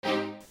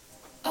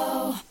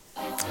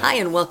Hi,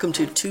 and welcome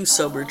to Two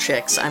Sober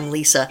Chicks. I'm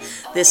Lisa.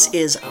 This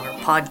is our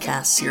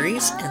podcast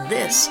series, and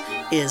this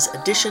is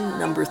edition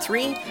number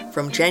 3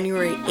 from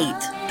January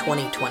 8th,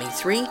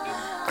 2023.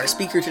 Our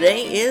speaker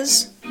today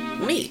is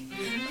me,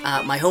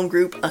 my home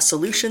group, A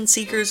Solution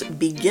Seekers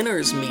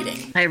Beginners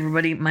Meeting. Hi,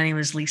 everybody. My name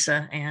is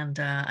Lisa, and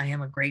I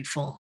am a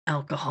grateful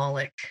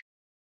alcoholic.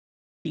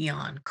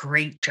 Beyond,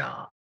 great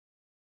job.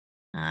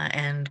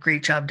 And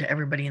great job to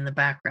everybody in the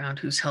background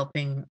who's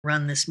helping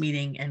run this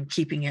meeting and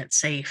keeping it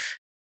safe.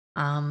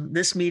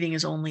 This meeting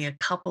is only a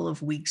couple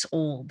of weeks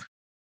old.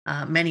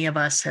 Many of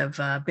us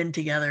have been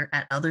together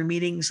at other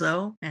meetings,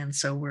 though, and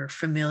so we're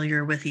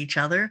familiar with each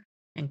other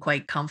and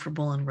quite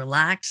comfortable and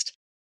relaxed.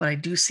 But I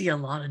do see a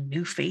lot of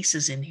new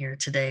faces in here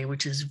today,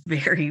 which is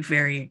very,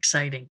 very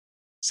exciting.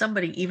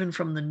 Somebody even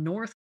from the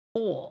North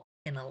Pole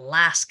in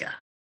Alaska.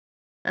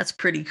 That's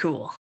pretty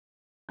cool.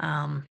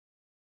 I'm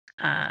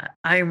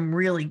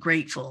really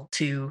grateful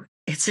to,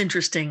 it's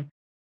interesting,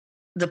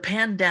 the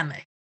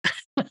pandemic,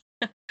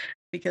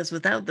 because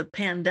without the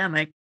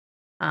pandemic,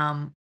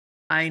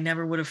 I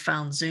never would have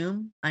found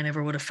Zoom. I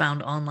never would have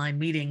found online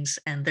meetings,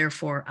 and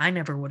therefore I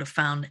never would have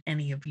found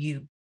any of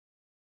you.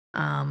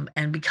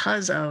 And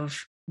because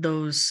of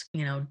those,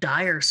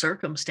 dire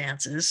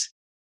circumstances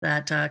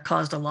that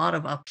caused a lot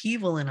of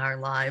upheaval in our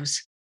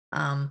lives,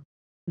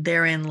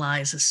 therein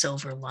lies a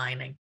silver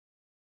lining.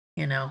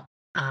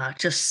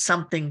 Just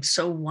something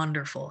so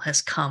wonderful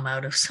has come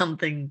out of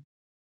something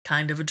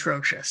kind of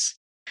atrocious.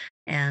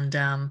 And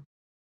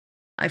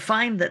I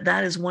find that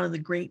that is one of the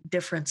great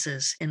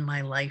differences in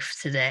my life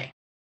today,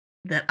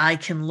 that I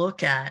can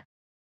look at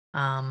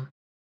um,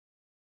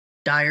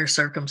 dire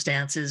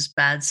circumstances,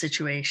 bad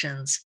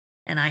situations,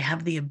 and I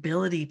have the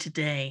ability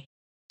today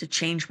to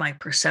change my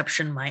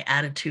perception, my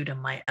attitude,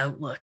 and my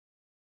outlook.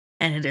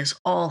 And it is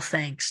all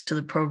thanks to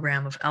the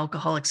program of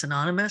Alcoholics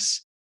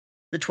Anonymous,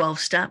 the 12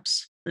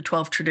 steps, the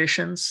 12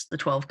 traditions, the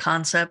 12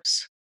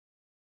 concepts,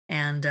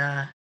 and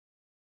a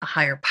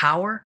higher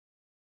power,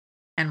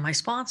 and my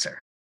sponsor.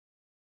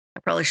 I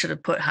probably should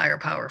have put higher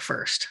power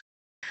first.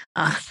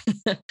 Uh,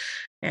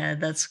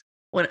 and that's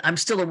what I'm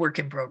still a work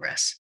in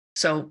progress.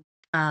 So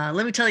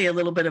let me tell you a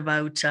little bit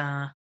about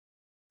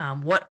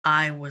what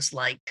I was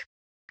like.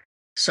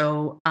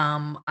 So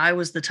I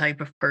was the type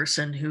of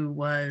person who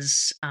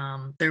was,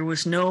 there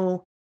was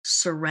no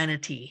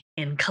serenity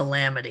in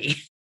calamity.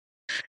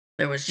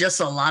 There was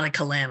just a lot of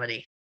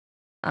calamity.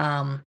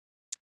 And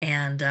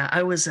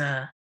I was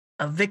a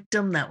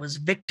victim that was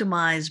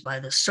victimized by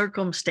the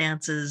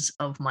circumstances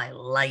of my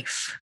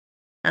life.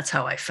 That's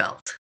how I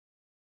felt.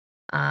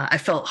 I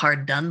felt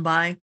hard done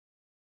by.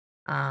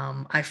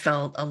 I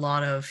felt a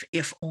lot of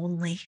if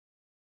only,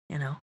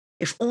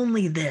 if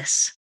only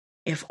this,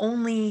 if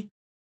only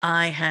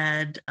I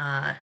had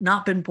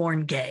not been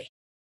born gay,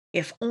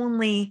 if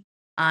only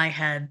I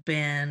had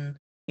been,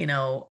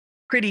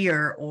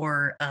 prettier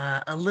or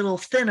a little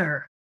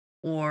thinner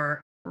or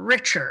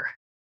richer,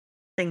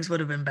 things would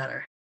have been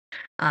better.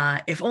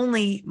 If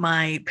only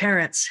my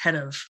parents had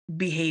have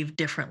behaved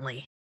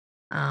differently.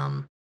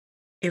 Um,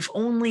 if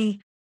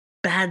only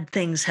bad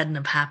things hadn't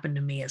have happened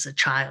to me as a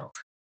child,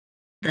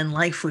 then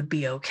life would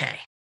be okay.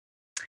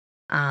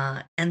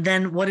 And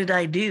then what did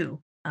I do?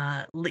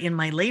 In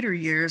my later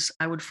years,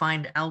 I would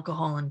find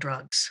alcohol and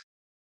drugs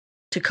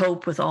to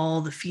cope with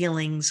all the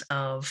feelings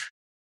of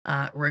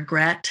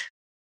regret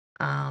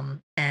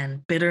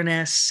and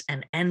bitterness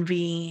and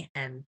envy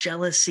and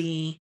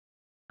jealousy,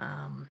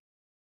 um,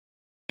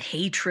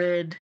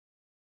 hatred,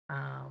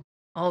 um,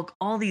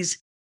 all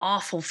these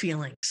awful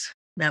feelings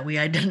that we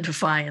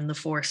identify in the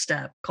 4th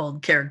step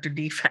called character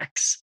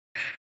defects,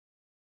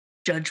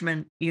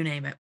 judgment, you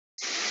name it.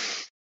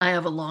 I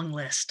have a long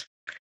list.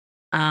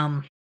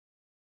 Um,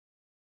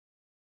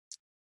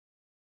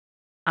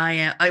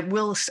 I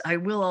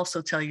will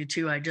also tell you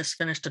too. I just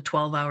finished a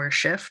 12-hour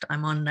shift.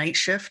 I'm on night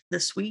shift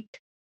this week,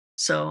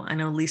 so I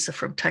know Lisa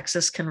from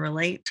Texas can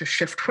relate to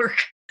shift work.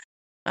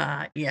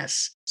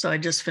 Yes, so I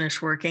just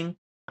finished working.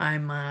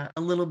 I'm a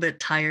little bit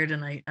tired,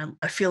 and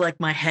I feel like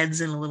my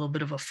head's in a little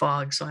bit of a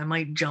fog, so I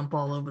might jump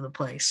all over the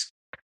place.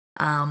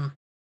 Um,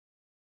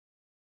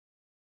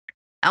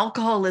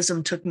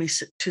 Alcoholism took me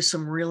to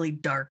some really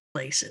dark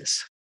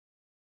places.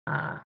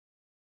 Uh,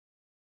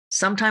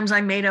 Sometimes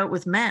I made out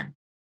with men.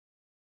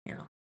 You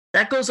know,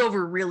 that goes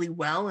over really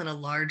well in a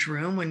large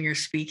room when you're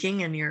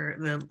speaking and you're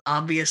the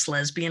obvious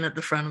lesbian at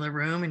the front of the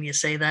room and you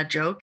say that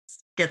joke,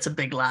 gets a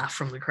big laugh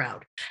from the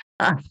crowd.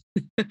 Uh,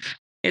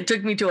 it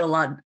took me to a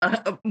lot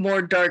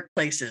more dark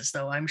places,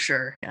 though, I'm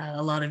sure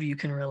a lot of you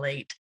can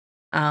relate.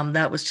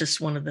 That was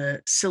just one of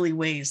the silly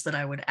ways that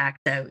I would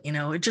act out.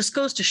 It just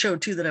goes to show,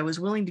 too, that I was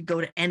willing to go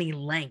to any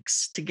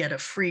lengths to get a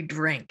free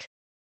drink.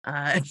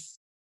 Uh,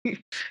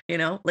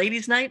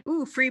 ladies' night,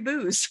 ooh, free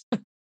booze.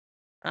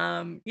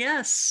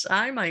 Yes,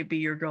 I might be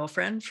your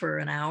girlfriend for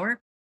an hour,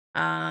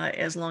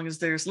 as long as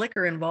there's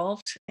liquor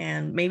involved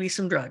and maybe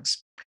some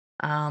drugs.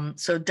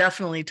 So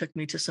definitely took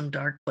me to some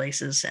dark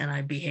places and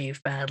I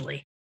behaved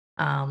badly.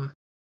 Um,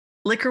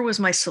 Liquor was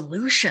my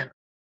solution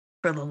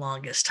for the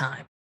longest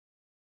time.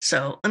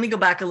 So let me go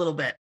back a little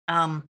bit.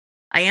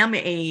 I am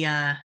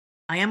a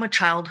I am a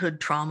childhood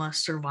trauma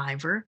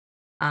survivor.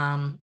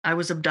 I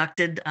was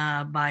abducted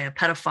by a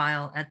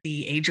pedophile at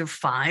the age of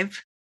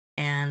 5,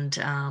 and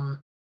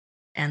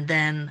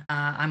then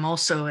I'm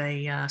also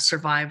a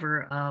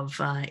survivor of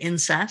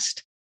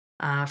incest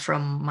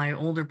from my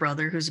older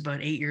brother, who's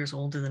about 8 years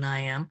older than I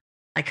am.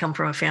 I come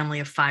from a family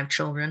of 5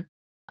 children.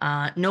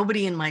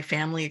 Nobody in my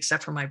family,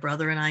 except for my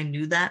brother and I,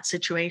 knew that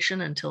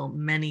situation until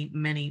many,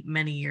 many,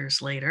 many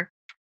years later.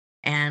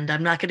 And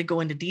I'm not going to go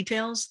into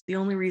details. The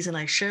only reason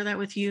I share that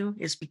with you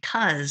is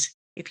because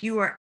if you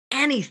are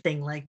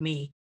anything like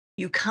me,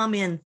 you come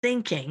in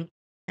thinking,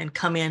 and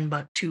come in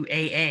but to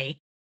AA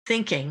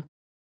thinking,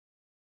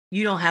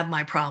 you don't have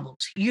my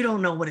problems. You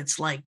don't know what it's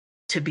like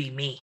to be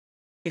me.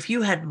 If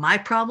you had my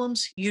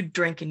problems, you'd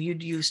drink and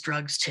you'd use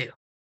drugs too.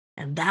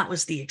 And that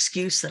was the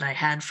excuse that I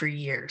had for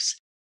years,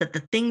 that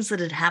the things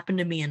that had happened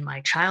to me in my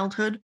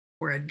childhood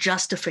were a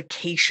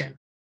justification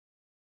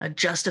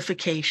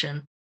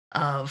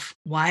of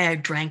why I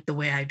drank the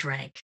way I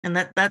drank. And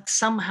that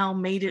somehow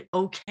made it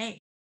okay,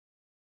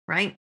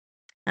 right?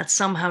 That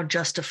somehow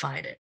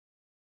justified it.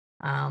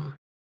 Um,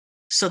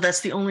 so that's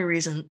the only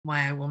reason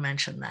why I will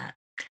mention that.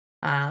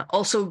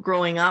 Also,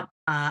 growing up,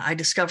 I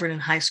discovered in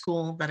high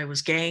school that I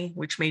was gay,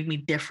 which made me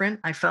different,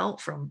 I felt,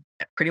 from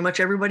pretty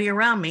much everybody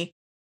around me.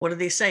 What do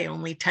they say?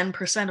 Only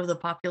 10% of the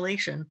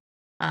population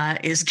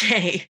is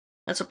gay.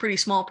 That's a pretty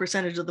small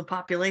percentage of the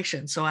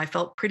population. So I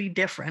felt pretty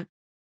different.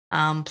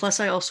 Plus,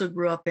 I also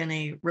grew up in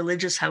a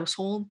religious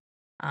household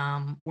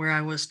where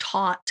I was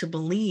taught to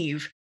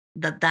believe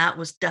that that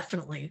was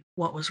definitely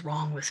what was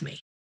wrong with me.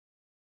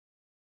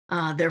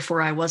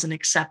 Therefore, I wasn't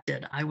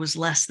accepted. I was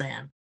less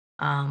than.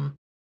 Um,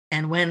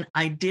 and when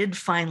I did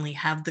finally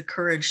have the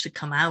courage to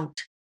come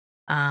out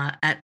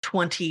at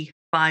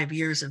 25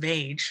 years of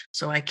age,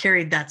 so I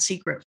carried that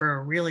secret for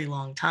a really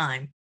long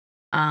time,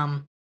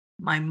 um,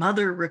 my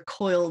mother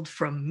recoiled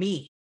from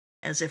me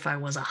as if I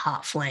was a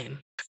hot flame.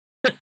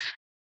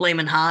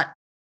 Flaming hot,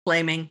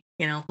 flaming,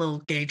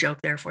 little gay joke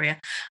there for you.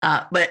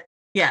 But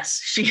yes,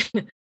 she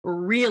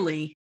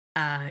really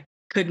uh,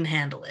 couldn't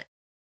handle it.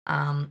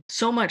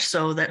 So much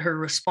so that her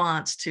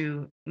response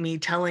to me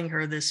telling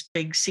her this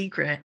big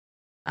secret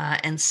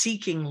and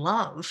seeking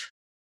love,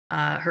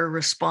 her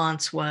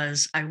response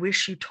was, "I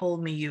wish you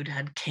told me you'd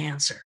had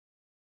cancer,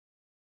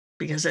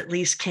 because at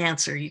least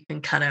cancer you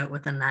can cut out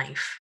with a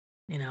knife."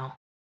 You know,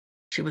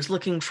 she was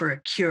looking for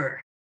a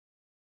cure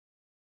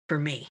for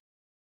me.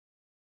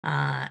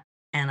 Uh,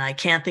 and I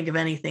can't think of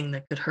anything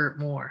that could hurt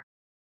more.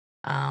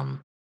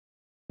 Um,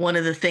 One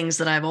of the things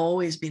that I've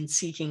always been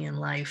seeking in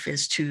life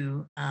is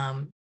to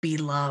be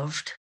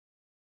loved,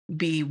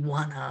 be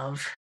one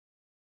of,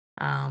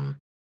 um,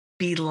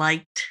 be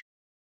liked.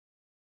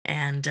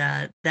 And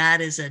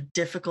that is a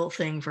difficult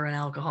thing for an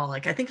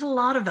alcoholic. I think a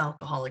lot of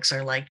alcoholics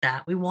are like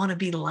that. We want to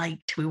be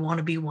liked, we want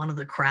to be one of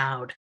the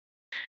crowd.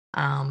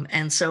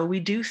 And so we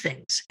do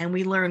things and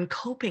we learn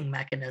coping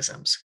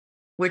mechanisms,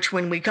 which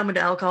when we come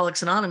into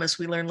Alcoholics Anonymous,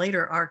 we learn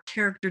later are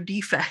character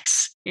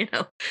defects.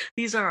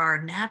 These are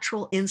our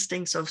natural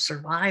instincts of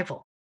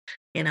survival.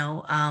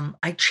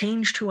 I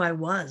changed who I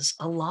was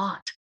a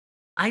lot.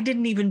 I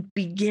didn't even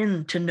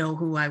begin to know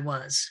who I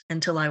was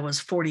until I was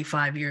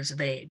 45 years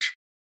of age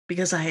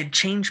because I had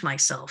changed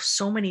myself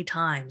so many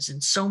times in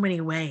so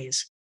many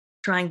ways,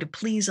 trying to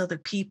please other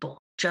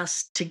people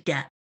just to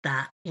get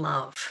that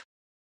love.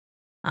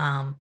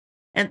 Um,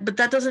 but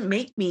that doesn't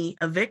make me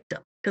a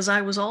victim because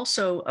I was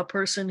also a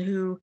person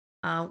who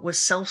was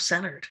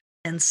self-centered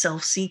and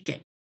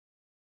self-seeking.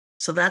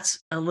 So that's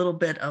a little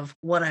bit of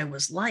what I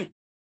was like: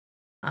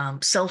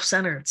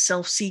 self-centered,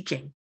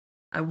 self-seeking.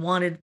 I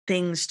wanted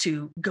things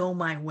to go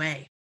my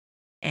way.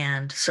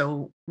 And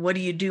so, what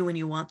do you do when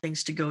you want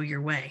things to go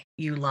your way?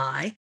 You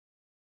lie,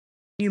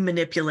 you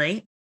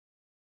manipulate.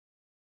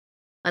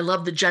 I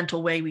love the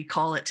gentle way we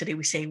call it today.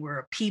 We say we're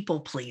a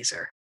people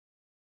pleaser.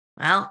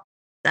 Well,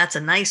 that's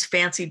a nice,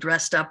 fancy,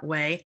 dressed up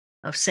way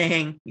of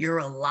saying you're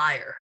a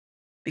liar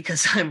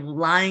because I'm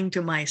lying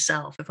to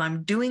myself. If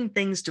I'm doing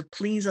things to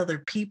please other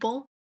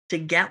people to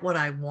get what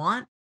I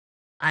want,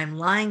 I'm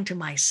lying to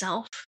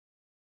myself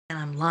and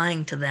I'm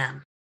lying to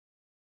them.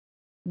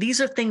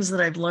 These are things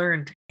that I've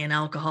learned in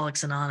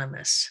Alcoholics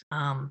Anonymous.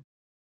 I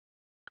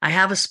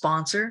have a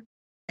sponsor,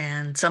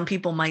 and some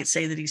people might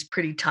say that he's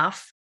pretty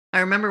tough. I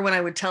remember when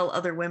I would tell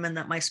other women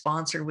that my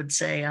sponsor would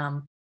say,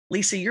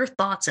 "Lisa, your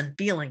thoughts and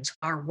feelings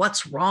are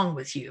what's wrong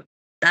with you.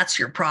 That's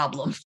your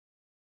problem."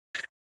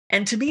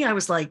 And to me, I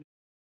was like,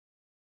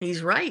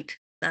 he's right.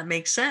 That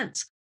makes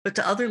sense. But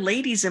to other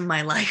ladies in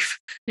my life,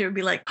 they would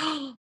be like,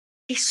 "Oh,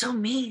 he's so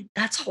mean.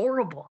 That's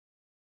horrible."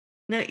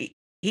 No,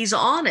 he's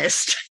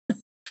honest,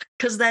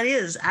 because that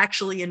is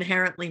actually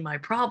inherently my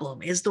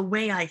problem, is the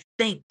way I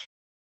think.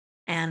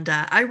 And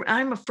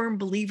I'm a firm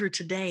believer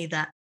today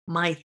that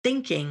my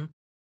thinking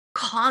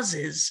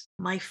causes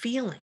my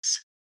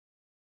feelings.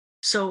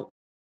 So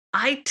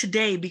I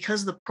today,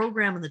 because of the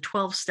program and the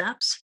 12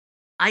 steps,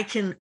 I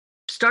can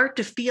start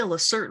to feel a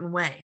certain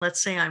way.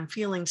 Let's say I'm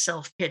feeling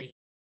self pity.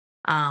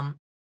 Um,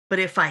 but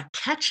if I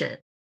catch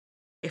it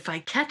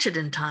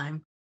in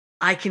time,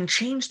 I can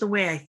change the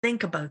way I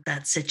think about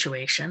that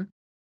situation,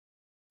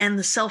 and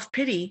the self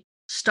pity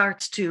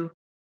starts to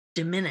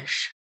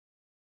diminish.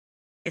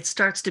 It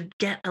starts to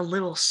get a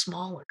little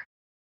smaller,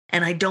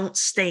 and I don't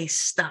stay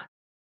stuck.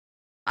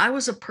 I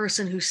was a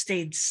person who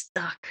stayed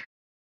stuck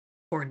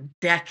for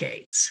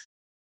decades,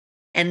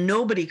 and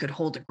nobody could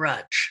hold a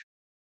grudge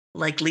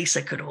like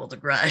Lisa could hold a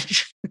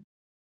grudge.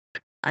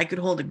 I could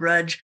hold a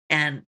grudge,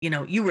 and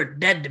you were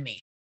dead to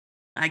me.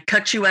 I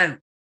cut you out.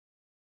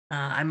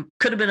 I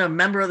could have been a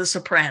member of the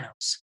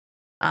Sopranos.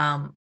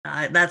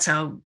 That's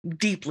how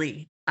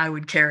deeply I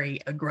would carry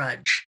a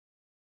grudge.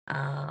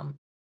 Um,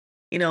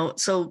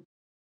 so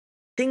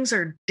things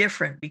are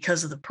different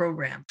because of the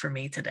program for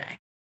me today.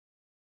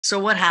 So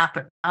what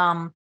happened?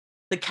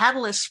 The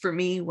catalyst for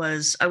me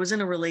was I was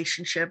in a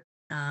relationship.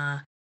 Uh,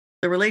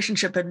 the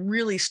relationship had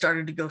really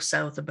started to go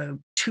south about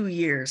 2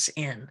 years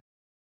in.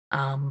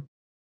 Um,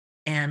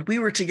 and we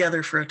were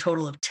together for a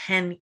total of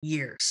 10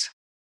 years.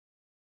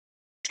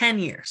 10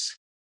 years.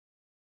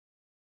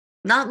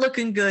 Not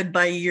looking good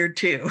by year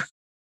two,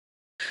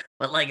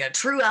 but like a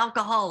true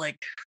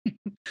alcoholic,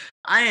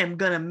 I am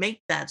going to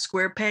make that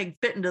square peg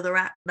fit into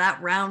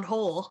that round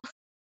hole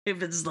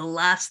if it's the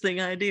last thing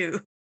I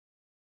do.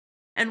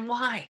 And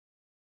why?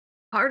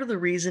 Part of the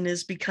reason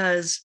is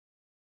because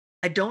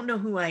I don't know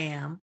who I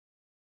am.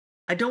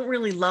 I don't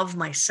really love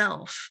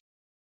myself.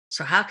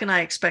 So, how can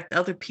I expect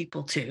other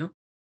people to?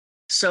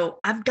 So,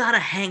 I've got to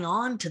hang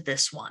on to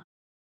this one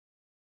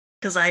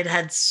because I'd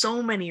had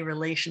so many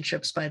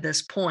relationships by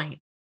this point.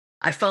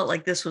 I felt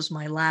like this was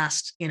my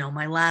last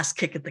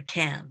kick at the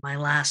can, my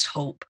last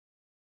hope.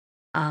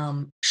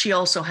 She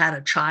also had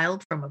a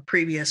child from a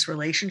previous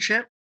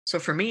relationship. So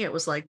for me, it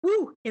was like,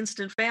 woo,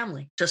 instant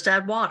family. Just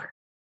add water.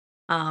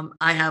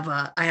 I have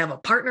a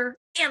partner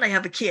and I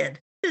have a kid.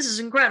 This is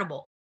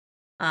incredible.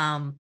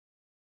 Um,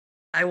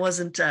 I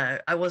wasn't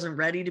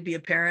ready to be a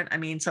parent. I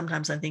mean,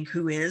 sometimes I think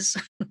who is,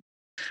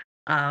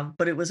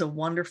 but it was a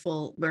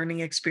wonderful learning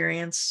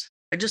experience.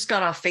 I just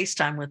got off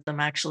FaceTime with them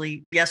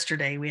actually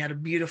yesterday. We had a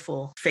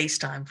beautiful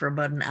FaceTime for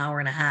about an hour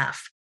and a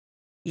half.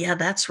 Yeah,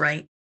 that's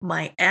right.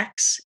 My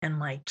ex and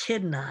my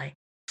kid and I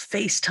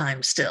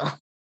FaceTime still.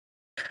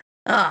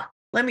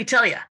 Let me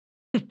tell you,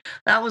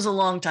 that was a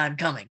long time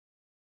coming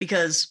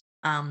because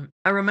I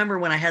remember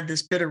when I had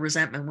this bitter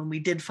resentment when we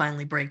did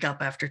finally break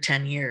up after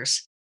 10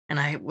 years. And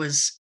I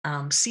was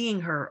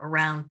seeing her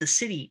around the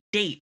city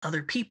date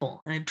other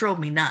people, and it drove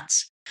me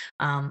nuts.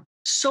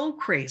 So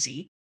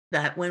crazy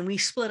that when we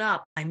split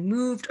up, I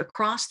moved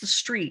across the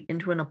street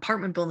into an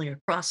apartment building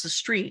across the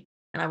street.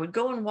 And I would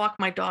go and walk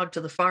my dog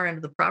to the far end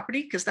of the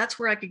property because that's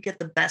where I could get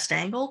the best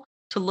angle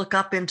to look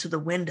up into the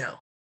window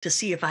to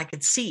see if I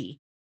could see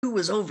who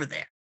was over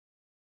there.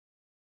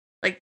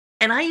 Like,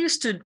 and I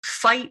used to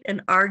fight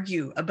and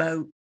argue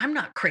about, I'm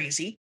not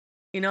crazy.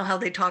 You know how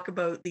they talk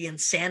about the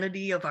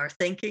insanity of our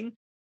thinking?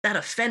 That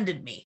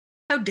offended me.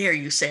 How dare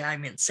you say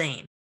I'm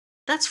insane?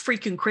 That's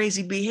freaking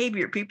crazy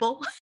behavior,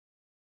 people.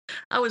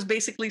 I was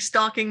basically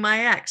stalking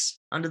my ex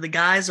under the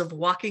guise of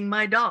walking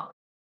my dog.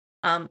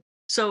 Um,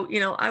 so,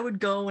 I would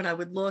go and I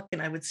would look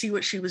and I would see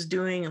what she was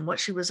doing and what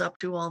she was up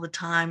to all the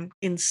time.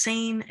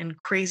 Insane and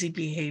crazy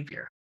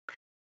behavior.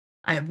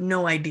 I have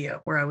no idea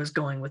where I was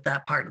going with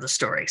that part of the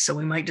story. So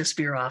we might just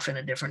veer off in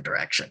a different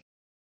direction.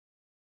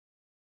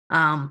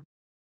 Um,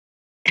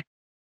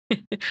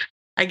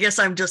 I guess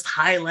I'm just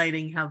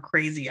highlighting how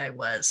crazy I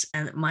was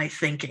and my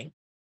thinking.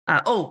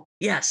 Oh,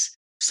 yes.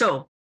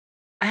 So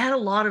I had a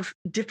lot of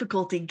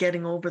difficulty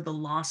getting over the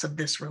loss of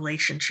this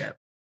relationship,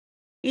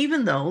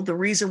 even though the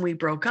reason we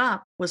broke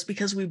up was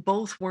because we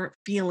both weren't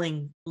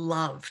feeling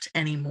loved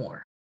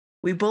anymore.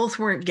 We both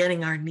weren't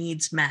getting our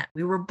needs met.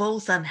 We were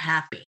both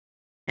unhappy.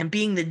 And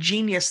being the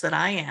genius that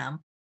I am,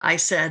 I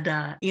said,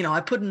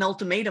 I put an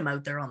ultimatum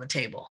out there on the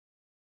table.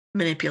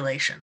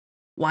 Manipulation.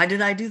 Why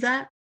did I do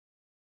that?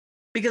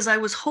 Because I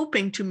was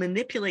hoping to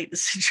manipulate the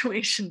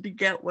situation to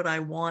get what I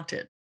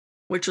wanted,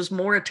 which was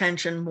more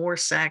attention, more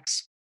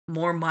sex,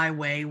 more my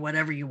way,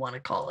 whatever you want to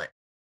call it.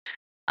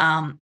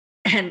 Um,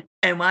 and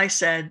I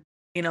said,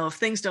 if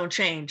things don't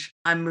change,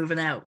 I'm moving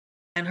out.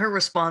 And her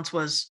response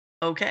was,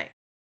 okay,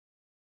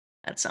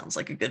 that sounds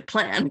like a good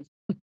plan.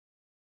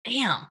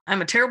 Damn,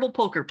 I'm a terrible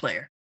poker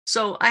player.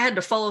 So I had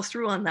to follow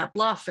through on that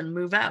bluff and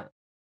move out.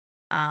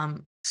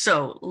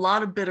 So a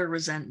lot of bitter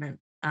resentment.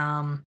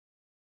 And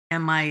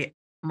my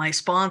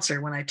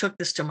sponsor, when I took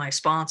this to my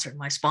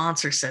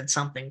sponsor said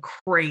something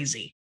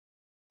crazy.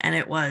 And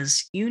it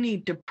was, you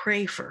need to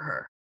pray for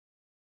her.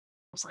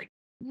 I was like,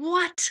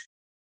 what?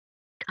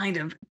 Kind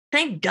of,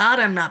 thank God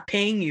I'm not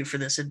paying you for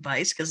this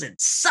advice because it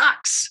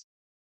sucks.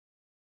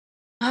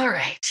 All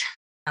right.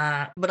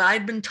 But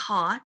I'd been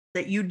taught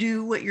that you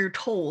do what you're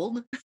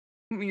told.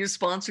 Your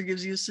sponsor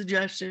gives you a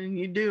suggestion and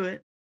you do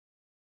it.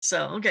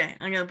 So, okay,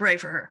 I'm going to pray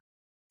for her.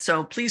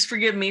 So please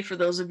forgive me for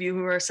those of you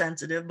who are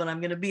sensitive, but I'm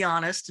going to be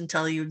honest and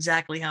tell you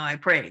exactly how I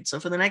prayed. So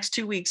for the next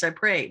 2 weeks, I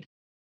prayed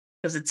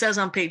because it says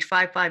on page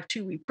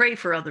 552, we pray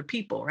for other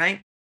people,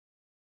 right?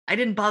 I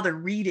didn't bother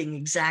reading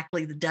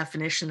exactly the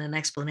definition and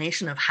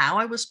explanation of how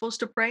I was supposed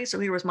to pray. So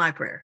here was my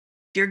prayer.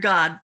 Dear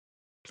God,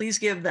 Please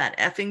give that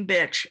effing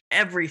bitch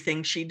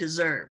everything she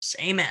deserves.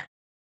 Amen.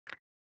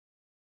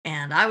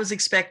 And I was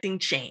expecting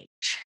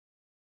change,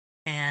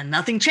 and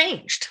nothing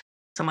changed.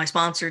 So my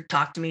sponsor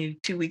talked to me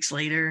 2 weeks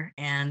later,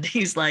 and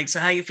he's like, "So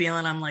how you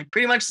feeling?" I'm like,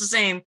 "Pretty much the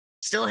same.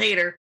 Still hate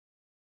her."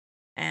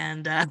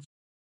 And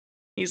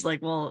he's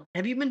like, "Well,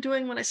 have you been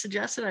doing what I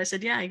suggested?" I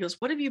said, "Yeah." He goes,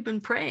 "What have you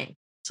been praying?"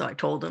 So I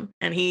told him,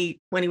 and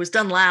when he was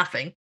done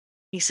laughing,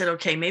 he said,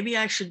 "Okay, maybe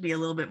I should be a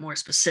little bit more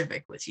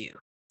specific with you.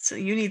 So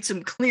you need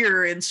some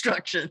clearer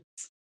instructions."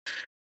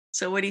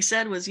 So what he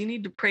said was, "You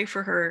need to pray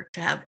for her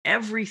to have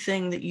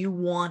everything that you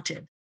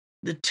wanted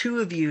the two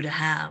of you to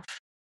have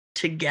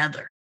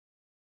together."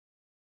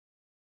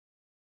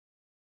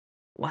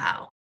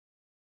 Wow,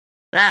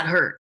 that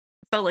hurt.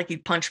 Felt like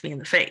he'd punched me in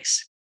the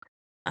face.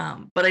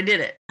 But I did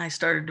it. I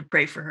started to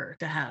pray for her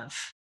to have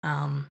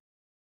um,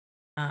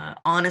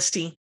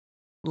 honesty,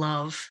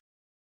 love,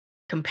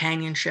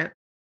 companionship,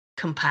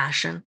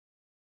 compassion,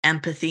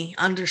 empathy,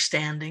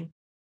 understanding,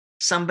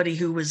 somebody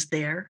who was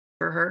there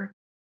for her.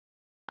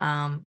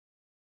 Um,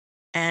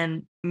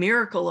 and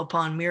miracle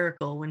upon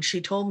miracle, when she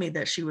told me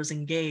that she was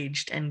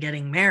engaged and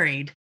getting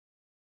married,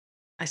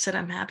 I said,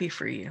 "I'm happy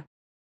for you.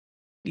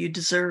 You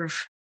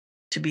deserve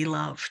to be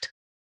loved.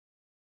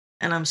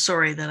 And I'm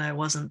sorry that I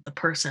wasn't the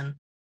person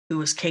who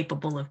was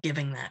capable of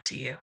giving that to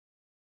you.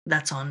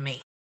 That's on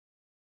me."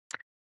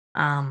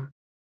 Um,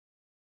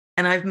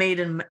 and I've made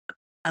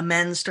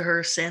amends to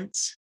her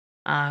since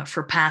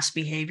for past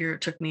behavior.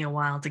 It took me a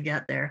while to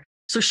get there.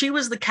 So she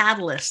was the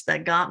catalyst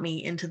that got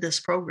me into this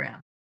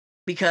program,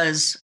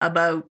 because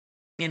about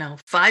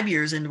 5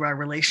 years into our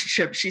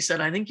relationship, she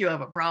said, "I think you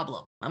have a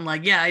problem." I'm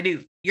like, "Yeah, I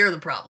do. You're the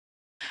problem."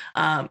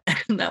 And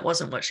that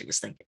wasn't what she was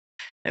thinking.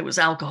 It was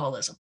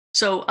alcoholism.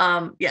 So,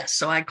 yes,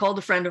 so I called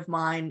a friend of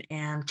mine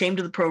and came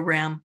to the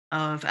program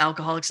of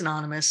Alcoholics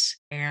Anonymous.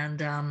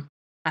 And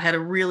I had a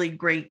really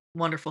great,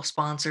 wonderful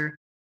sponsor.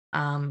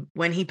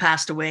 When he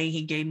passed away,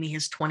 he gave me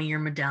his 20-year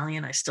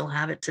medallion. I still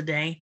have it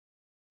today.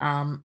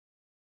 Um,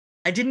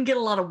 I didn't get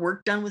a lot of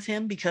work done with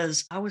him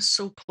because I was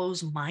so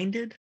close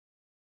minded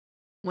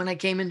when I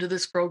came into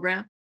this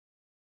program.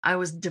 I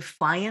was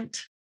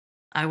defiant,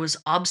 I was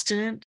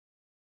obstinate.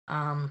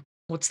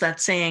 What's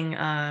that saying?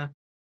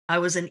 I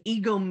was an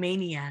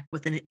egomaniac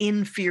with an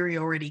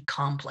inferiority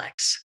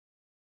complex.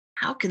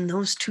 How can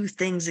those two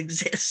things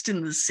exist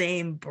in the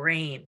same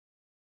brain?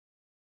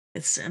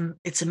 It's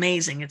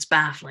amazing. It's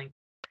baffling.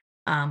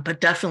 But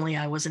definitely,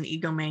 I was an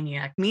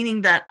egomaniac,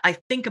 meaning that I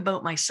think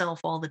about myself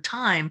all the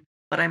time,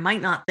 but I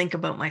might not think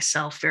about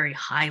myself very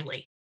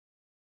highly.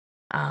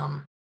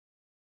 Um,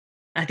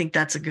 I think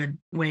that's a good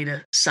way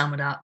to sum it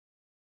up.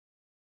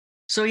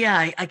 So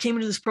yeah, I came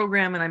into this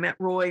program and I met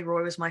Roy.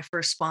 Roy was my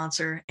first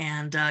sponsor,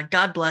 and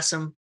God bless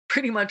him.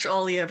 Pretty much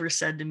all he ever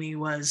said to me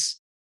was,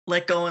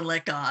 "Let go and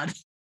let God,"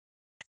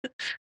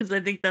 because I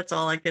think that's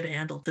all I could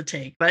handle to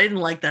take. But I didn't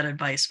like that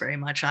advice very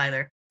much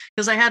either,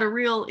 because I had a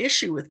real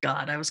issue with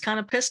God. I was kind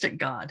of pissed at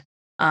God.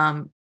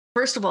 Um,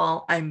 First of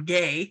all, I'm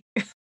gay,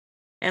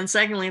 and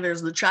secondly,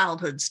 there's the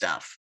childhood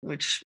stuff,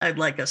 which I'd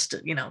like us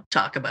to,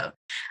 talk about.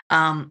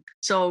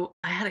 So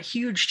I had a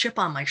huge chip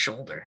on my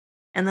shoulder.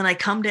 And then I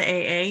come to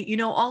AA.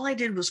 All I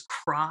did was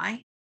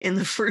cry in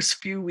the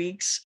first few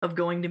weeks of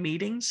going to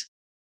meetings,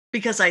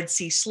 because I'd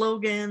see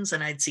slogans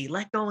and I'd see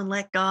 "let go and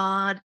let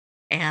God"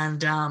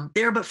 and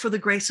 "there but for the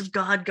grace of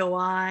God go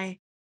I."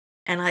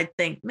 And I'd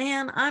think,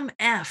 man, I'm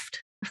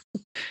effed.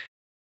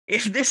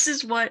 If this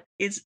is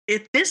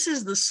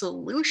the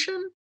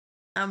solution,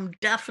 I'm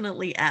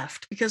definitely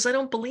effed, because I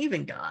don't believe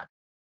in God.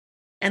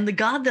 And the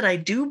God that I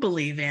do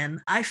believe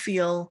in, I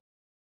feel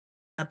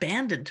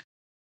abandoned.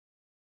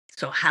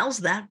 So how's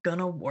that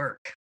gonna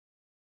work?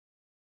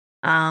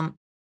 Um,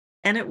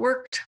 and it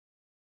worked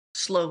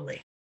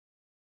slowly.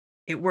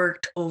 It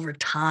worked over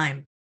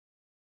time.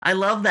 I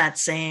love that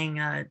saying.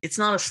 It's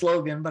not a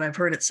slogan, but I've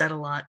heard it said a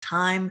lot.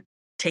 Time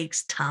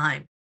takes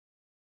time.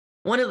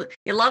 A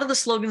lot of the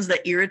slogans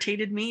that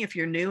irritated me, if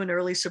you're new in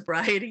early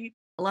sobriety,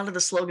 a lot of the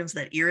slogans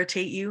that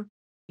irritate you,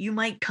 you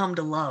might come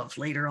to love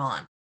later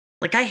on.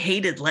 Like, I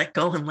hated "let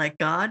go and let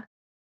God,"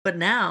 but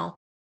now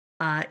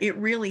it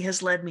really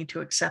has led me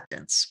to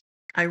acceptance.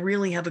 I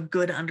really have a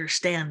good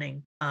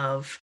understanding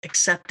of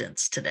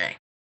acceptance today.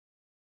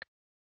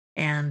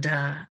 And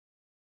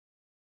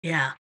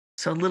yeah,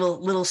 so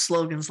little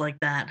slogans like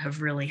that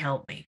have really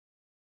helped me.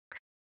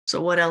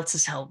 So what else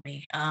has helped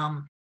me?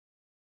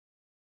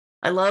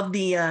 I love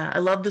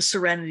the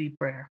serenity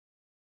prayer.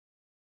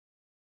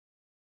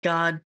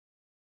 God,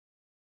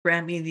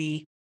 grant me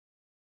the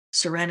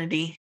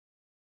serenity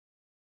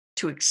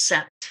to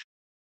accept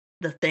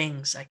the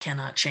things I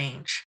cannot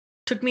change.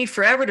 Took me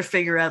forever to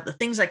figure out the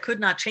things I could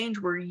not change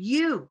were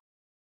you.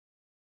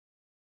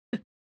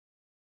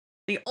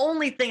 The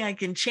only thing I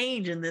can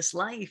change in this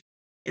life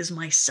is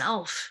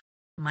myself,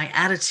 my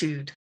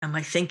attitude, and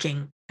my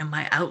thinking, and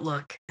my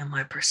outlook, and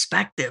my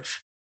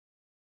perspective.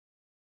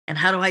 And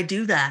how do I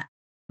do that?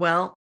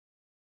 Well,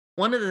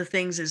 one of the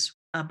things is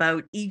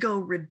about ego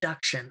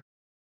reduction.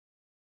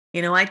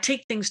 I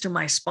take things to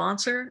my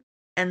sponsor,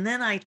 and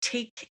then I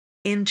take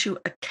into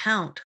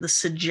account the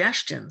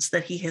suggestions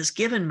that he has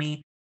given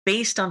me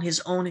based on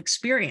his own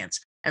experience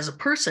as a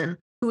person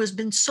who has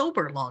been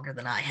sober longer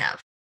than I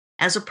have,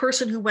 as a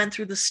person who went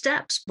through the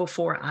steps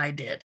before I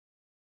did.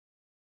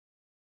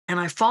 And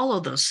I follow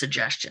those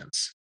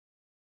suggestions.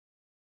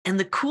 And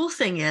the cool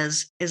thing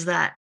is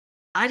that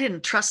I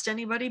didn't trust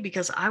anybody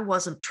because I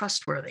wasn't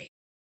trustworthy.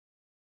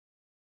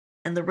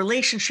 And the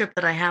relationship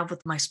that I have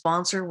with my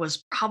sponsor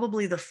was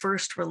probably the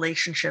first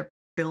relationship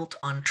built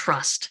on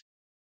trust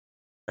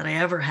that I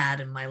ever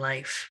had in my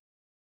life.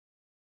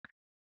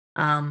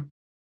 Um,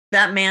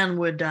 that man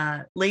would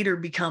later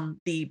become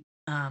the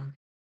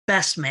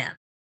best man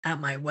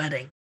at my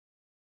wedding.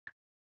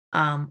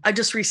 I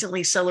just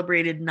recently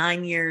celebrated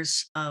 9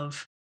 years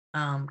of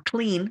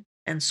clean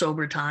and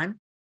sober time.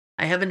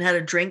 I haven't had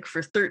a drink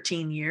for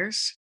 13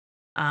 years.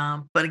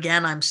 But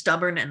again, I'm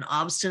stubborn and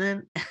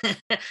obstinate,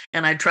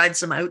 and I tried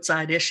some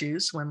outside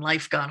issues when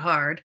life got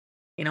hard.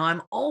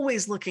 I'm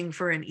always looking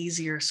for an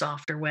easier,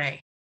 softer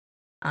way.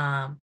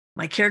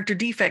 My character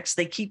defects,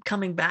 they keep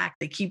coming back,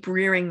 they keep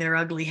rearing their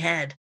ugly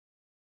head.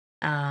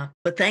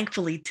 But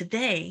thankfully,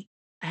 today,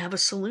 I have a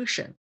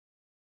solution.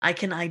 I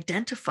can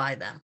identify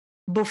them.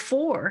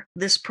 Before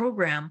this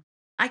program,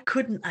 I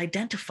couldn't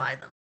identify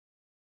them.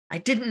 I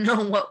didn't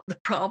know what the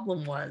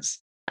problem was.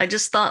 I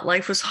just thought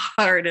life was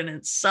hard and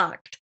it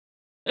sucked.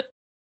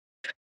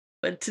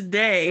 But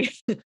today,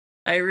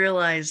 I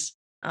realize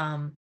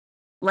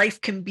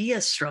life can be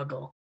a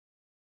struggle,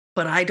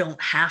 but I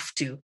don't have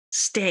to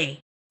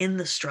stay in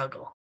the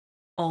struggle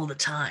all the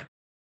time.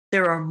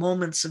 There are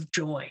moments of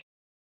joy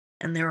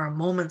and there are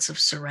moments of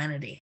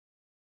serenity.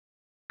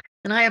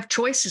 And I have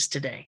choices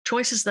today,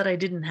 choices that I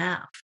didn't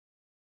have.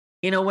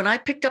 When I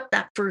picked up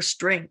that first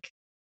drink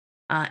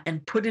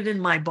and put it in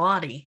my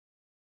body,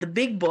 the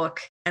big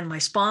book and my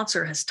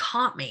sponsor has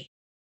taught me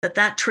that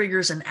that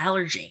triggers an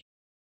allergy.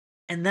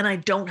 And then I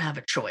don't have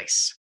a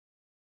choice.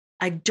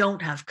 I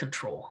don't have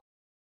control.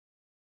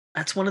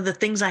 That's one of the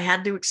things I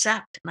had to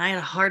accept. And I had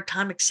a hard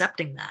time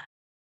accepting that.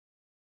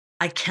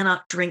 I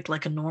cannot drink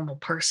like a normal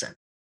person.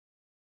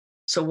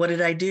 So what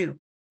did I do?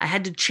 I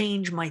had to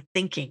change my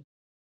thinking.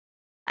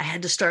 I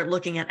had to start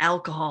looking at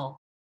alcohol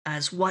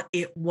as what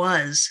it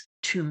was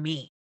to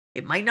me.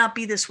 It might not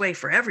be this way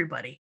for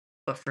everybody,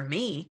 but for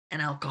me,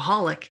 an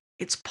alcoholic,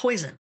 it's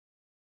poison.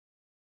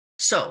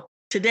 So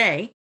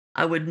today,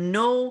 I would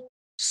no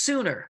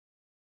sooner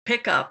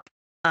pick up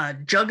a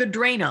jug of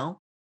Drano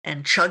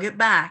and chug it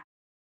back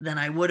than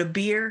I would a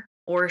beer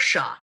or a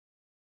shot,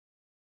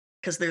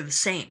 because they're the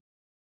same.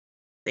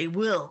 They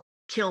will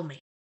kill me,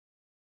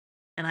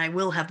 and I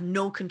will have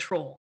no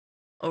control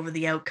over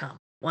the outcome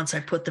once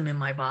I put them in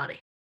my body.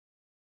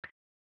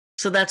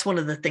 So that's one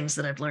of the things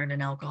that I've learned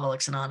in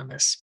Alcoholics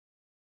Anonymous.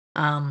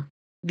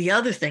 The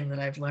other thing that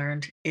I've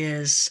learned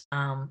is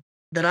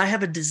that I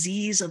have a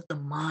disease of the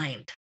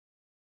mind.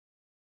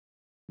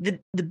 The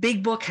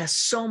big book has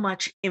so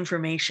much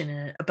information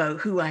in it about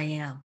who I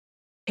am.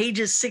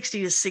 Pages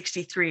 60 to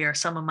 63 are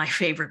some of my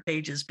favorite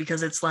pages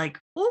because it's like,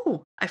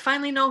 oh, I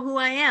finally know who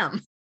I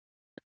am.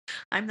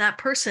 I'm that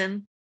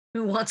person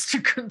who wants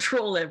to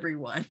control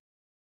everyone.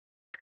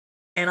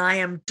 And I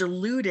am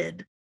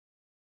deluded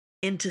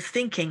into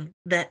thinking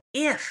that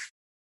if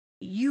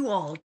you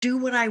all do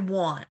what I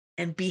want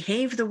and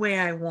behave the way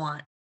I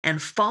want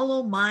and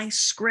follow my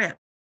script,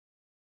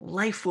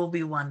 life will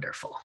be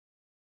wonderful.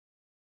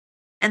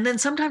 And then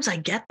sometimes I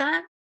get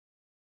that.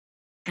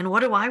 And what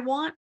do I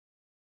want?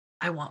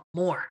 I want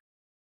more.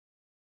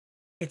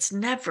 It's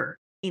never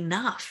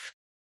enough.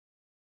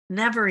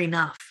 Never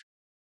enough.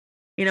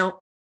 You know,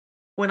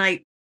 when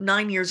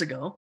 9 years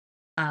ago,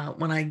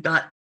 when I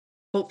got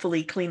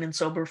hopefully clean and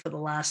sober for the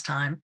last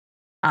time,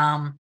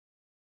 um,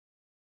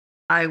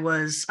 I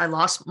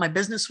lost, my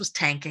business was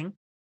tanking.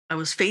 I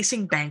was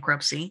facing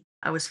bankruptcy.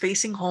 I was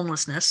facing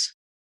homelessness.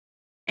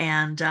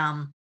 And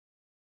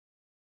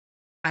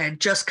I had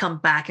just come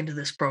back into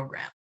this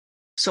program.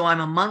 So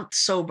I'm a month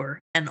sober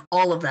and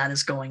all of that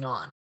is going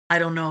on. I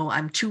don't know.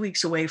 I'm 2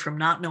 weeks away from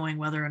not knowing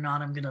whether or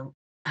not I'm going to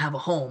have a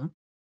home,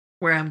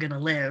 where I'm going to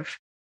live,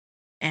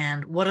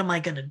 and what am I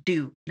going to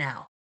do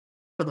now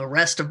for the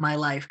rest of my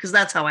life? Because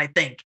that's how I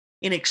think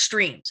in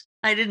extremes.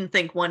 I didn't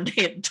think one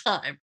day at a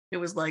time. It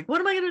was like,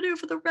 what am I going to do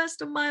for the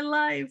rest of my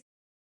life?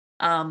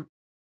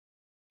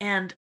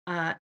 And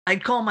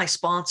I'd call my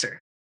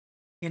sponsor.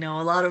 A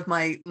lot of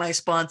my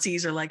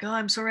sponsees are like, "Oh,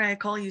 I'm sorry I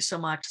call you so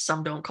much."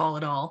 Some don't call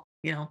at all.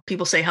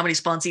 People say, "How many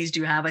sponsees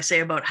do you have?" I say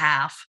about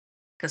half,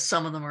 because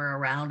some of them are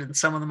around and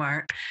some of them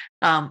aren't.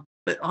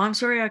 But, "Oh, I'm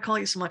sorry I call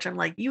you so much." I'm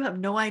like, "You have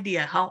no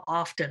idea how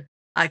often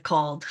I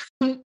called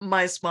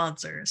my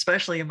sponsor,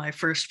 especially in my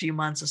first few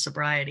months of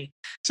sobriety."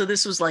 So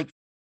this was like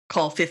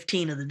call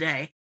 15 of the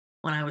day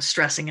when I was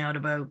stressing out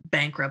about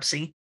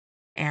bankruptcy.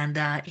 And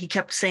he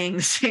kept saying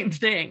the same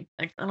thing.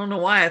 Like, I don't know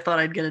why I thought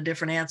I'd get a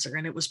different answer.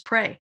 And it was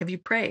pray. Have you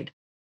prayed?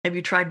 Have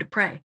you tried to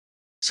pray?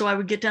 So I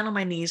would get down on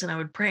my knees and I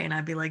would pray and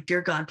I'd be like,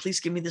 "Dear God, please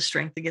give me the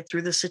strength to get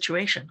through this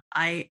situation.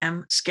 I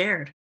am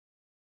scared.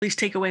 Please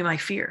take away my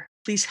fear.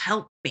 Please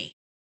help me."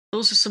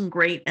 Those are some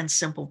great and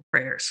simple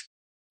prayers.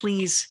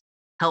 Please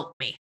help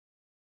me.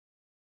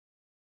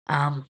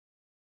 Um,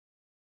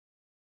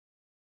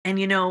 and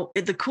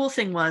the cool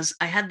thing was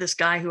I had this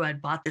guy who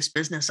I'd bought this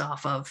business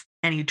off of,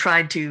 and he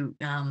tried to,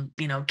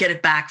 get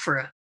it back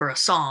for a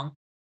song,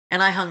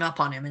 and I hung up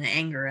on him in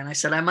anger, and I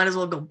said I might as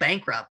well go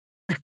bankrupt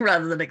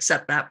rather than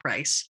accept that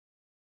price.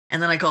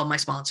 And then I called my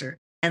sponsor,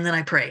 and then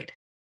I prayed.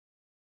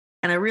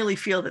 And I really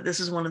feel that this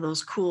is one of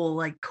those cool,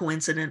 like,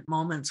 coincident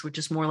moments, which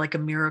is more like a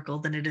miracle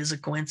than it is a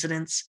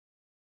coincidence.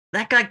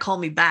 That guy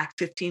called me back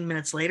 15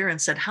 minutes later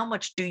and said, "How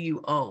much do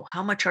you owe?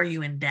 How much are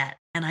you in debt?"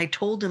 And I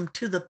told him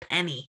to the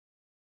penny.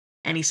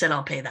 And he said,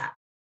 "I'll pay that."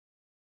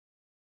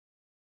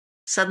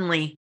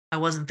 Suddenly, I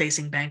wasn't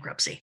facing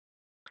bankruptcy.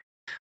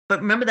 But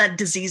remember that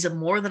disease of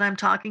more that I'm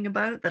talking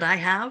about that I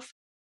have?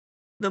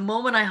 The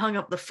moment I hung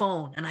up the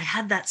phone and I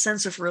had that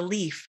sense of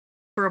relief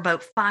for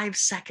about 5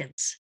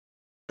 seconds,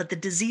 but the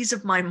disease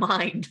of my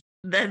mind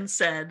then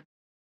said,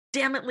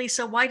 "Damn it,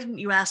 Lisa, why didn't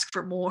you ask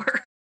for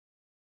more?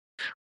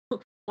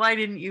 Why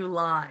didn't you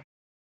lie?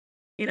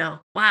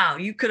 Wow,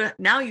 you could have,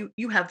 now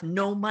you have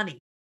no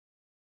money.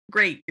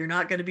 Great, you're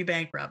not going to be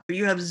bankrupt, but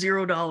you have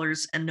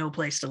 $0 and no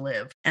place to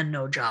live and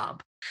no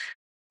job."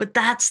 But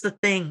that's the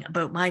thing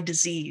about my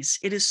disease.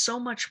 It is so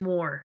much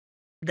more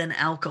than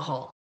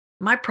alcohol.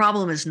 My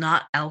problem is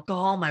not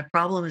alcohol. My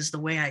problem is the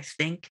way I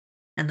think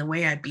and the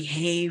way I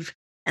behave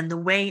and the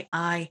way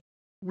I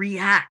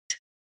react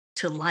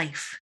to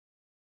life.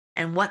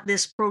 And what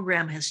this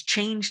program has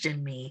changed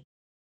in me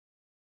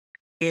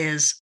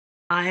is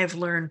I have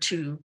learned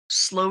to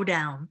slow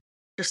down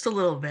just a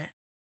little bit,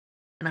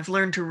 and I've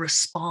learned to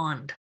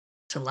respond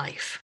to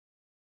life.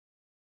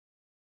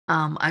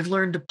 I've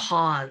learned to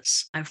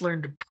pause. I've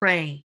learned to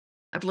pray.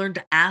 I've learned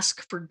to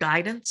ask for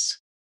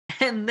guidance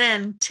and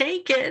then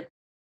take it.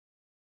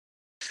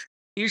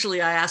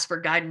 Usually I ask for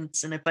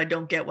guidance, and if I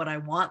don't get what I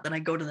want, then I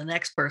go to the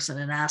next person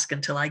and ask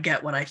until I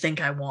get what I think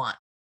I want.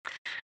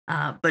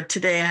 But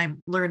today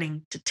I'm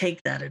learning to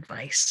take that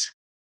advice.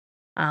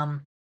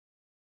 Um,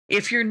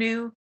 if you're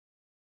new,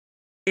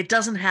 it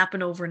doesn't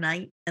happen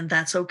overnight, and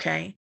that's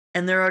okay.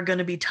 And there are going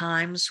to be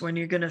times when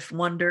you're going to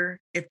wonder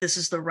if this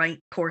is the right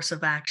course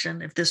of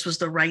action, if this was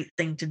the right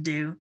thing to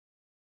do,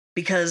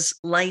 because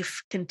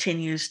life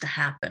continues to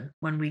happen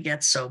when we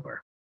get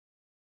sober.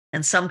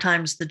 And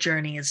sometimes the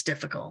journey is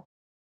difficult.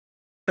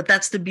 But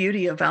that's the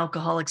beauty of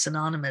Alcoholics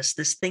Anonymous,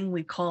 this thing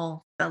we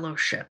call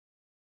fellowship.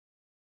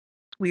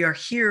 We are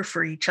here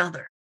for each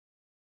other.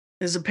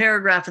 There's a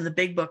paragraph in the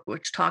big book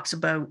which talks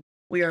about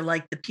we are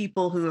like the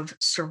people who have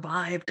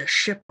survived a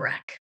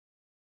shipwreck.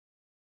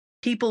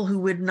 People who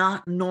would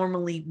not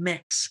normally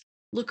mix.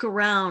 Look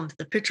around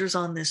the pictures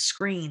on this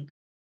screen.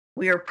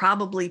 We are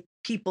probably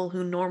people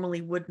who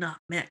normally would not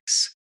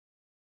mix.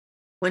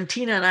 When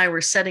Tina and I were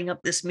setting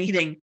up this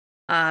meeting,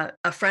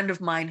 a friend of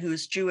mine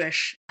who's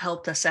Jewish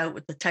helped us out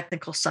with the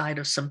technical side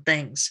of some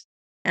things.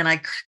 And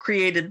I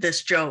created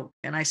this joke.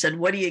 And I said,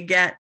 what do you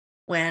get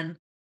when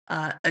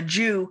a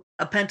Jew,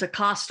 a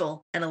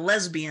Pentecostal, and a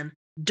lesbian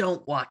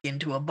don't walk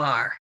into a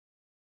bar?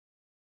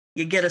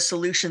 You get a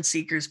solution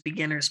seekers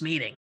beginners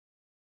meeting.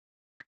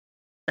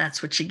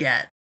 That's what you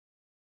get.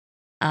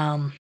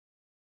 I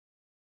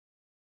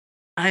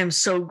am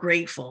so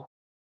grateful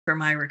for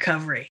my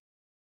recovery.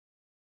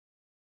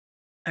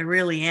 I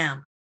really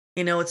am.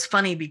 It's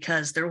funny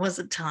because there was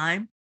a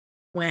time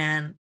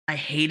when I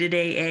hated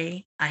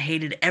AA. I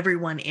hated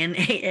everyone in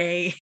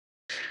AA.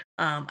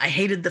 I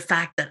hated the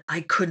fact that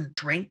I couldn't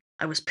drink.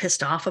 I was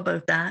pissed off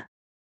about that.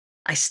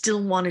 I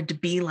still wanted to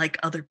be like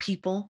other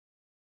people.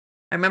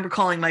 I remember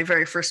calling my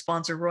very first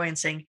sponsor, Roy, and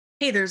saying,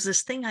 "Hey, there's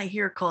this thing I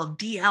hear called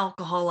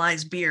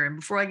de-alcoholized beer." And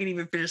before I could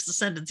even finish the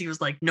sentence, he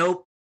was like,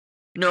 "Nope,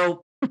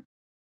 nope,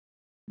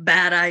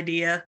 bad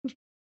idea."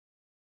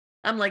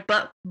 I'm like,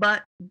 but.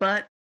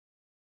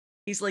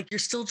 He's like, "You're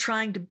still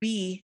trying to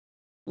be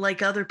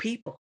like other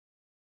people.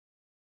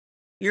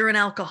 You're an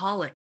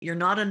alcoholic. You're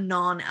not a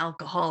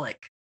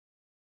non-alcoholic.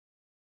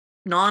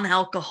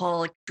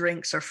 Non-alcoholic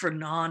drinks are for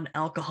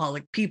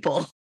non-alcoholic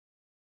people."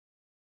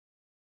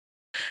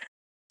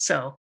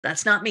 So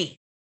that's not me.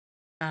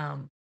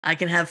 I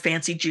can have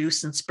fancy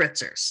juice and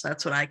spritzers.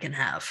 That's what I can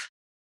have,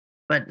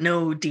 but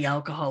no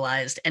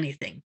de-alcoholized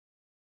anything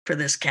for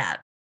this cat.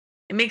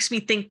 It makes me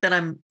think that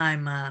I'm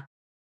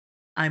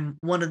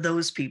one of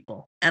those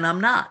people, and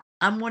I'm not.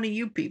 I'm one of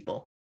you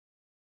people.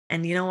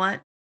 And you know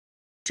what?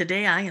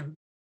 Today I am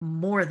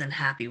more than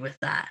happy with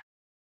that,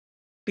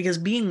 because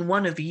being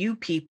one of you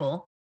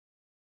people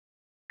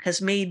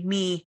has made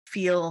me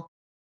feel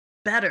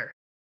better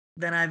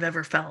than I've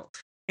ever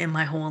felt in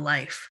my whole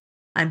life.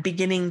 I'm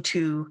beginning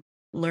to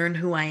learn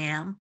who I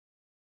am,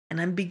 and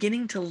I'm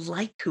beginning to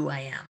like who I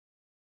am.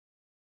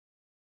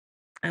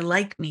 I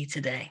like me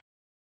today.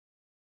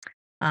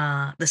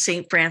 The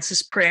St.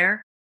 Francis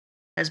prayer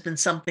has been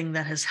something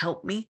that has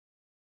helped me.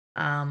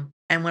 And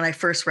when I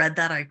first read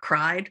that, I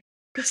cried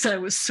because I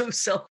was so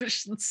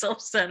selfish and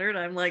self centered.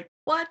 I'm like,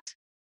 what?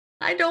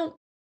 I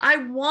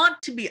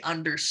want to be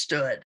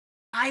understood.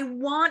 I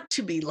want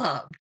to be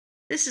loved.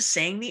 This is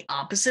saying the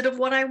opposite of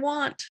what I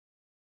want.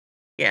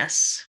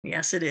 Yes,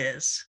 it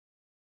is.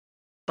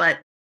 But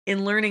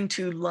in learning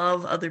to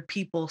love other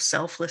people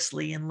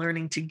selflessly and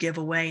learning to give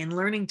away and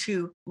learning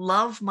to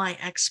love my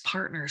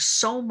ex-partner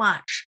so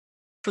much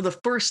for the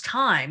first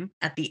time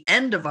at the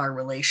end of our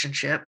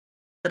relationship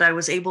that I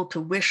was able to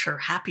wish her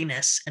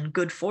happiness and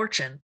good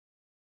fortune.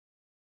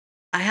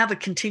 I have a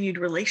continued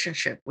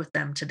relationship with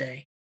them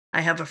today.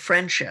 I have a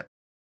friendship.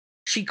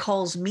 She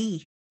calls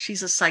me.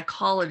 She's a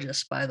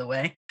psychologist, by the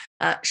way.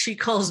 She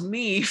calls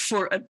me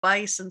for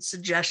advice and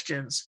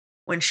suggestions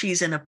when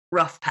she's in a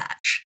rough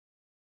patch,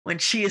 when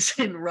she is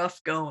in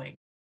rough going.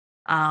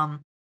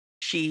 Um,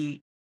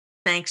 she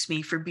thanks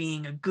me for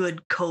being a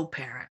good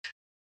co-parent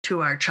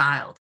to our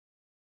child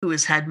who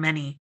has had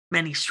many,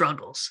 many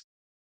struggles.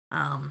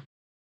 Um,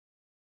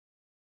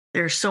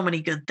 there's so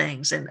many good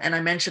things. And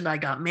I mentioned I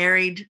got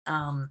married.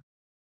 I'm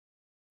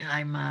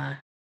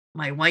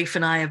My wife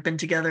and I have been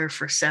together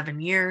for 7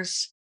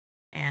 years,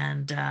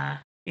 and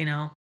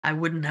I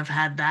wouldn't have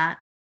had that.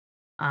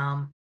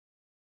 Um,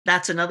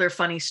 that's another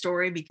funny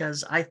story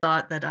because I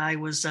thought that I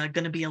was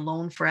going to be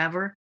alone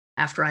forever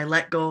after I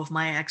let go of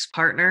my ex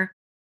partner.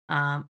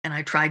 And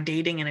I tried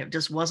dating and it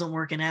just wasn't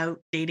working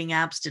out. Dating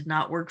apps did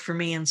not work for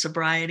me in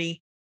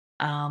sobriety.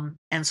 And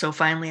so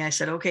finally I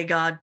said, okay,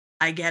 God,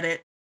 I get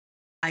it.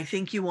 I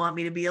think you want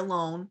me to be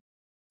alone.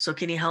 So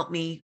can you help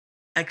me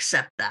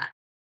accept that?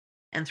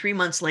 And 3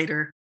 months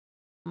later,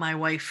 my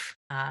wife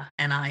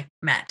and I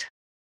met,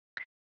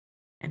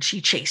 and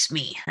she chased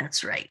me.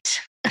 That's right.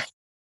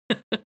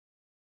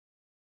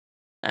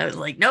 I was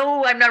like,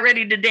 no, I'm not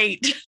ready to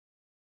date.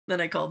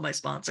 Then I called my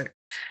sponsor.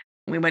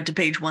 We went to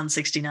page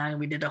 169 and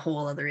we did a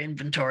whole other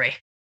inventory.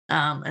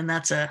 And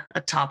that's a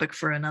topic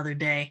for another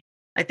day.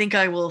 I think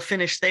I will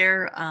finish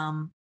there.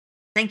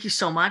 Thank you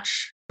so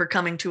much for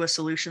coming to a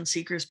Solution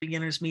Seekers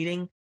Beginners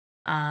meeting.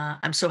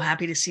 I'm so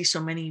happy to see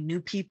so many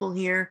new people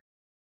here.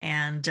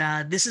 And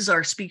this is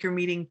our speaker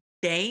meeting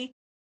day.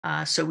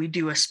 So we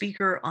do a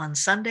speaker on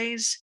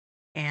Sundays,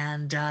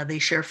 and they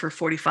share for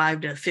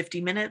 45 to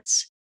 50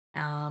 minutes.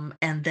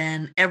 And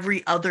then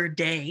every other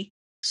day,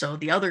 so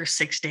the other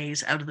 6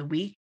 days out of the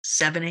week,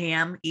 7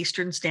 a.m.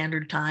 Eastern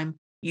Standard Time,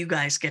 you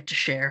guys get to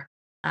share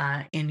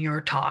in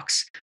your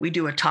talks. We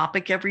do a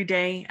topic every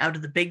day out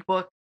of the big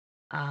book.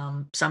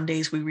 Some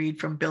days we read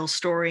from Bill's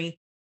story,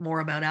 more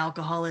about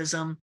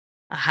alcoholism,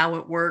 how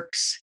it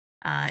works.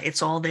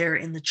 It's all there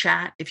in the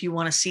chat. If you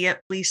want to see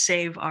it, please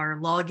save our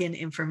login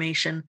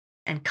information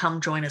and come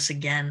join us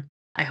again.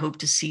 I hope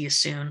to see you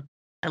soon.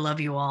 I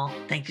love you all.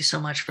 Thank you so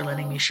much for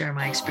letting me share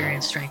my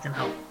experience, strength, and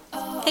hope.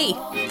 Hey,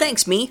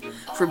 thanks, me,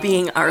 for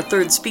being our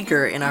third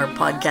speaker in our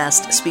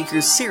podcast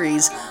speakers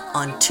series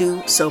on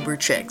Two Sober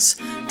Chicks.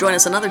 Join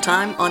us another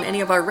time on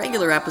any of our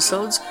regular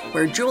episodes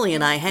where Julie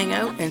and I hang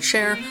out and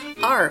share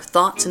our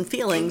thoughts and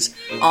feelings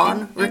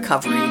on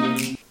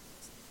recovery.